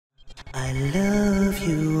I love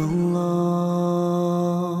you, Allah.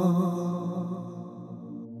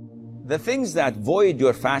 The things that void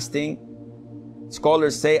your fasting,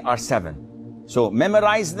 scholars say, are 7. So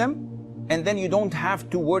memorize them, and then you don't have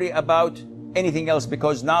to worry about anything else,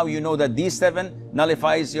 because now you know that these 7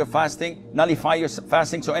 nullify your fasting,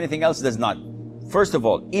 so anything else does not. First of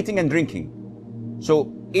all, eating and drinking.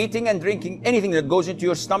 So eating and drinking, anything that goes into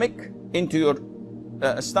your stomach,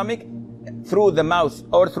 through the mouth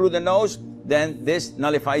or through the nose, then this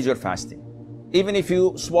nullifies your fasting. Even if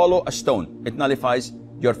you swallow a stone, it nullifies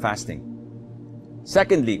your fasting.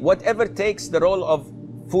 Secondly, whatever takes the role of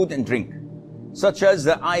food and drink, such as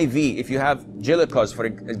the IV, if you have glucose, for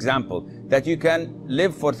example, that you can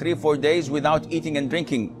live for 3-4 days without eating and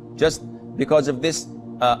drinking, just because of this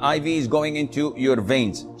IV is going into your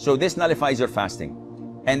veins. So this nullifies your fasting.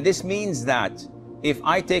 And this means that if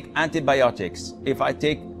I take antibiotics, if I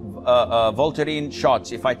take Voltaren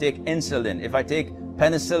shots, if I take insulin, if I take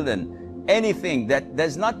penicillin, anything that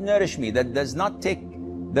does not nourish me, that does not take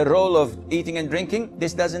the role of eating and drinking,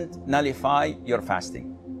 this doesn't nullify your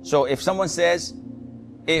fasting. So if someone says,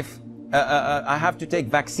 if I have to take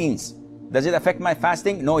vaccines, does it affect my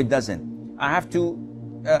fasting? No, it doesn't. I have to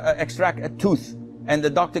extract a tooth and the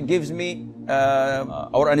doctor gives me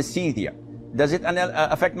or anesthesia, does it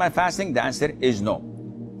affect my fasting? The answer is no.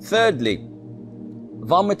 Thirdly,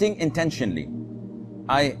 vomiting intentionally.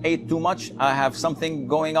 I ate too much, I have something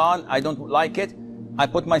going on, I don't like it, I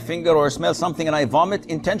put my finger or smell something and I vomit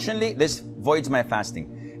intentionally, this voids my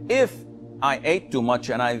fasting. If I ate too much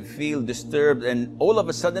and I feel disturbed and all of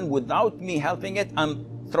a sudden, without me helping it, I'm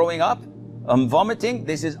throwing up, I'm vomiting,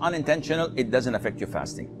 this is unintentional, it doesn't affect your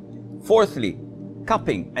fasting. Fourthly,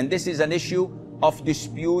 cupping, and this is an issue of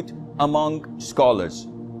dispute among scholars.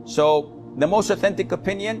 So the most authentic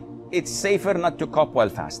opinion, it's safer not to cup while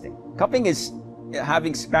fasting. Cupping is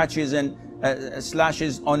having scratches and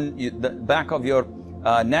slashes on the back of your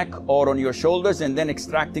neck or on your shoulders and then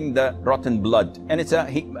extracting the rotten blood. And it's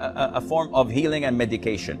a form of healing and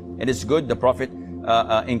medication. It is good. The Prophet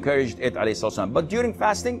encouraged it, alayhi salam. But during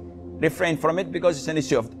fasting, refrain from it because it's an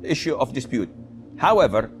issue of dispute.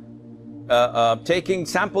 However, taking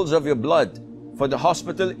samples of your blood for the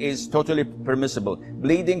hospital is totally permissible.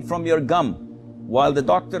 Bleeding from your gum while the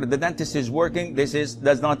dentist is working,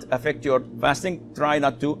 does not affect your fasting. Try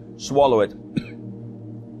not to swallow it.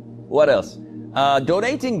 What else?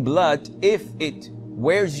 Donating blood, if it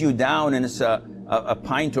wears you down and it's a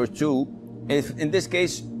pint or two, if in this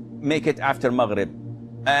case, make it after Maghrib.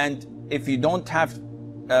 And if you don't have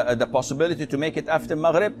the possibility to make it after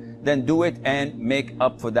Maghrib, then do it and make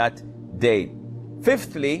up for that day.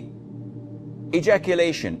 Fifthly,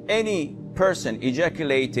 ejaculation. Any person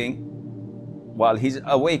ejaculating while he's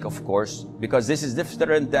awake, of course, because this is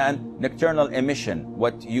different than nocturnal emission.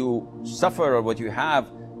 What you suffer or what you have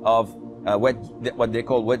of what they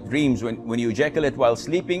call wet dreams when you ejaculate while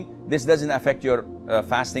sleeping, this doesn't affect your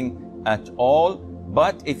fasting at all.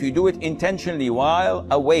 But if you do it intentionally while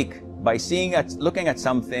awake, by looking at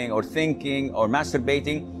something or thinking or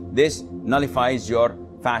masturbating, this nullifies your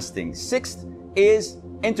fasting. Sixth is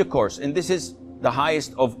intercourse, and this is the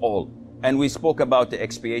highest of all. And we spoke about the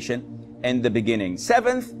expiation in the beginning.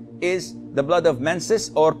 Seventh is the blood of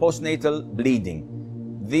menses or postnatal bleeding.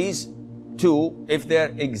 These two, if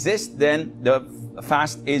there exist, then the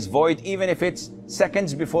fast is void, even if it's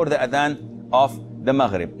seconds before the adhan of the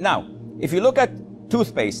Maghrib. Now, if you look at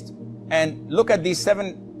toothpaste and look at these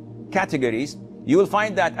 7 categories, you will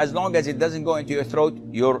find that as long as it doesn't go into your throat,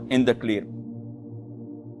 you're in the clear.